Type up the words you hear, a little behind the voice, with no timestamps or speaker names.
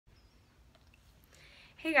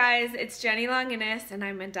Hey guys, it's Jenny.longinnes and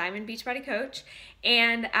I'm a Diamond Beachbody Coach,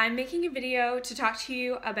 and I'm making a video to talk to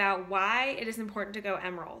you about why it is important to go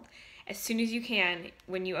emerald as soon as you can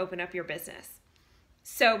when you open up your business.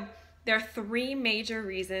 So there are three major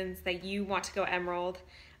reasons that you want to go emerald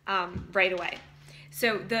right away.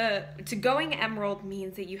 So going emerald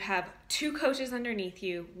means that you have two coaches underneath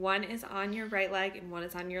you. One is on your right leg and one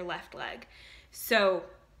is on your left leg. So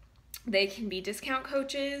they can be discount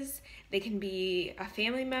coaches, they can be a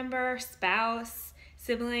family member, spouse,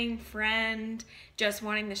 sibling, friend, just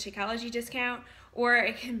wanting the Shakeology discount, or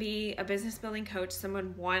it can be a business building coach,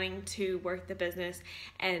 someone wanting to work the business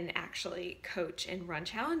and actually coach and run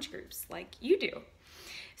challenge groups like you do.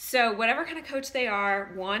 So whatever kind of coach they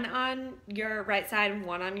are, one on your right side and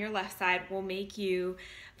one on your left side will make you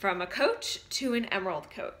from a coach to an emerald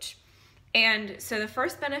coach. And so the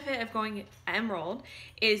first benefit of going emerald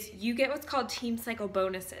is you get what's called team cycle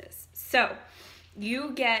bonuses. So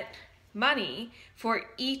you get money for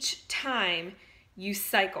each time you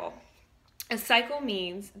cycle. A cycle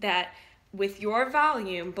means that with your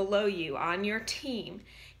volume below you on your team,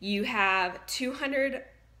 you have 200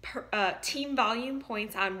 team volume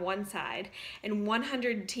points on one side and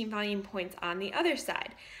 100 team volume points on the other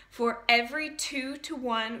side. For every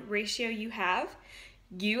 2-to-1 ratio you have,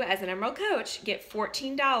 you as an emerald coach get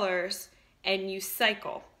 $14 and you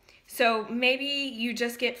cycle. So maybe you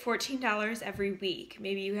just get $14 every week.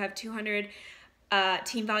 Maybe you have 200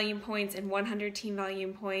 team volume points and 100 team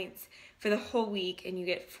volume points for the whole week and you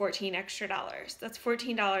get $14 extra. That's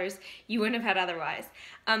 $14 you wouldn't have had otherwise.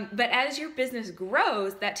 But as your business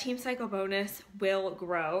grows, that team cycle bonus will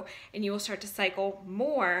grow and you will start to cycle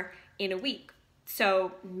more in a week.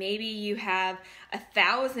 So maybe you have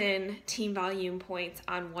 1,000 team volume points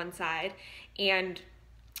on one side and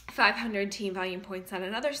 500 team volume points on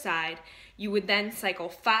another side. You would then cycle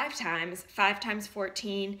 5 times. 5 times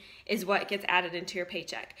 14 is what gets added into your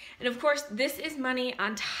paycheck. And of course, this is money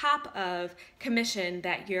on top of commission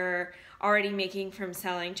that you're already making from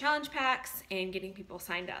selling challenge packs and getting people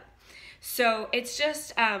signed up. So it's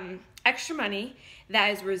just extra money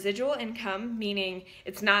that is residual income, meaning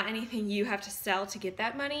it's not anything you have to sell to get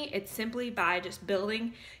that money. It's simply by just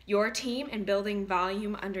building your team and building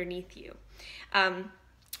volume underneath you.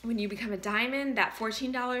 When you become a diamond, that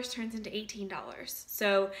 $14 turns into $18.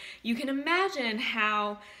 So you can imagine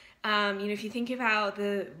how, if you think about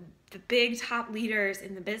the big top leaders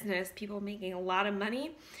in the business, people making a lot of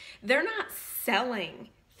money, they're not selling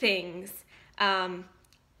things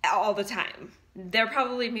all the time. They're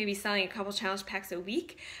probably maybe selling a couple challenge packs a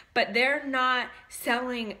week, but they're not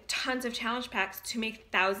selling tons of challenge packs to make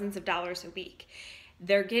thousands of dollars a week.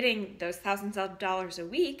 They're getting those thousands of dollars a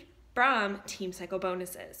week from team cycle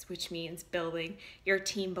bonuses, which means building your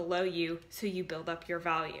team below you so you build up your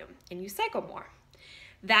volume and you cycle more.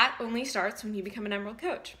 That only starts when you become an emerald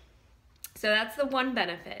coach. So that's the one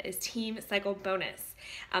benefit, is team cycle bonus.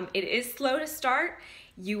 It is slow to start.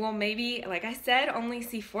 You will maybe, like I said, only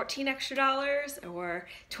see $14 extra or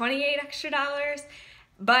 $28 extra.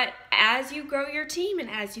 But as you grow your team and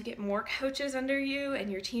as you get more coaches under you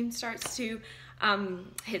and your team starts to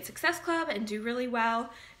hit Success Club and do really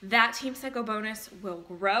well, that team cycle bonus will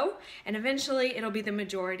grow and eventually it'll be the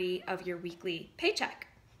majority of your weekly paycheck.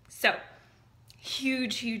 So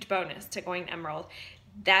huge, huge bonus to going emerald.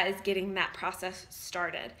 That is getting that process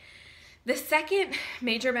started. The second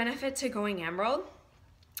major benefit to going emerald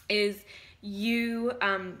is you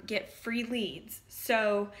get free leads.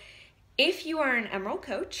 So if you are an emerald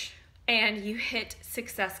coach and you hit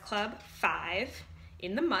Success Club 5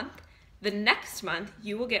 in the month, the next month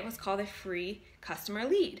you will get what's called a free customer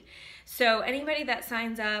lead. So anybody that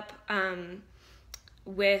signs up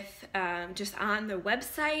with just on the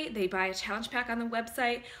website, they buy a challenge pack on the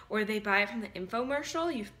website or they buy it from the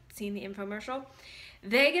infomercial, you've seen the infomercial,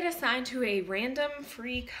 they get assigned to a random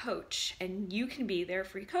free coach and you can be their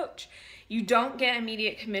free coach. You don't get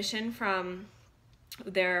immediate commission from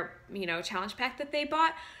their challenge pack that they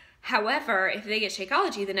bought. However, if they get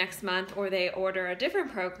Shakeology the next month or they order a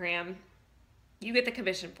different program, you get the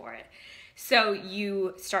commission for it. So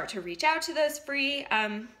you start to reach out to those free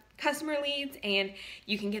customer leads and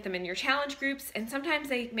you can get them in your challenge groups, and sometimes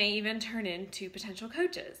they may even turn into potential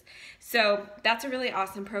coaches. So that's a really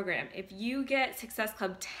awesome program. If you get Success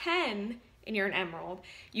Club 10 and you're an emerald,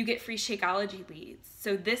 you get free Shakeology leads.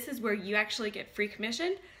 So this is where you actually get free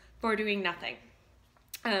commission for doing nothing.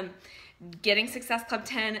 Getting Success Club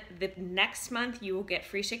 10, the next month you will get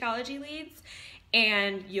free Shakeology leads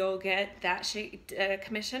and you'll get that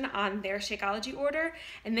commission on their Shakeology order,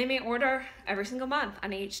 and they may order every single month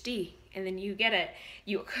on HD, and then you get it.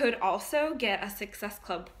 You could also get a Success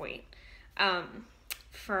Club point.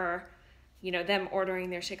 for, them ordering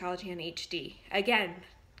their Shakeology on HD. Again,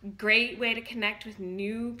 great way to connect with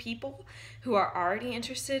new people who are already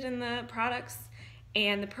interested in the products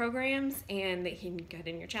and the programs, and they can get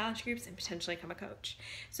in your challenge groups and potentially become a coach.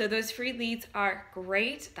 So those free leads are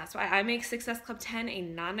great. That's why I make Success Club 10 a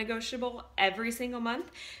non-negotiable every single month,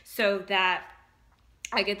 so that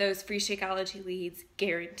I get those free Shakeology leads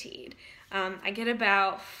guaranteed. I get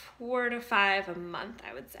about 4 to 5 a month,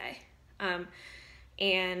 I would say.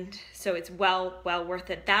 And so it's well worth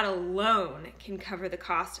it. That alone can cover the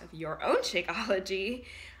cost of your own Shakeology,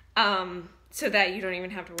 so that you don't even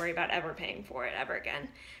have to worry about ever paying for it ever again.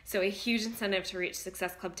 So a huge incentive to reach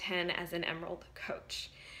Success Club 10 as an Emerald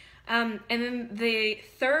coach. And then the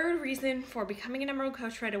third reason for becoming an Emerald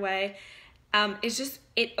coach right away is just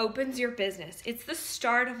it opens your business. It's the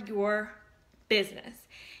start of your business.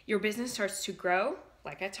 Your business starts to grow.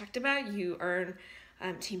 Like I talked about, you earn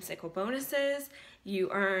team cycle bonuses. You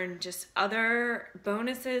earn just other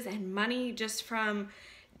bonuses and money just from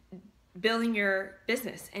building your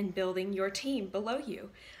business and building your team below you.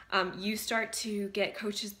 You start to get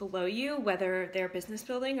coaches below you, whether they're business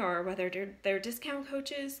building or whether they're discount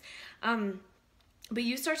coaches. But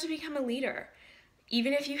you start to become a leader.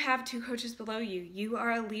 Even if you have 2 coaches below you, you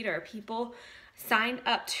are a leader. People sign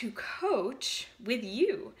up to coach with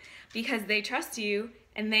you because they trust you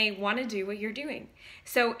and they want to do what you're doing.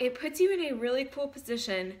 So it puts you in a really cool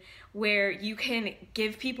position where you can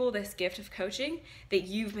give people this gift of coaching that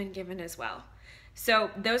you've been given as well. So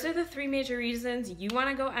those are the 3 major reasons you want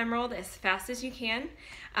to go Emerald as fast as you can.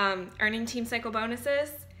 Earning team cycle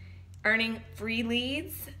bonuses, earning free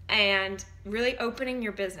leads, and really opening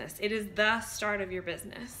your business. It is the start of your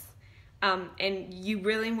business. And you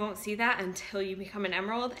really won't see that until you become an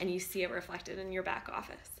Emerald and you see it reflected in your back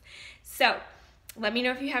office. So let me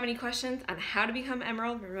know if you have any questions on how to become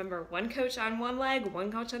Emerald. Remember, 1 coach on one leg,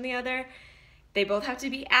 1 coach on the other. They both have to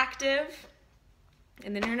be active,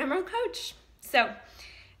 and then you're an Emerald coach. So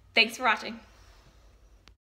thanks for watching.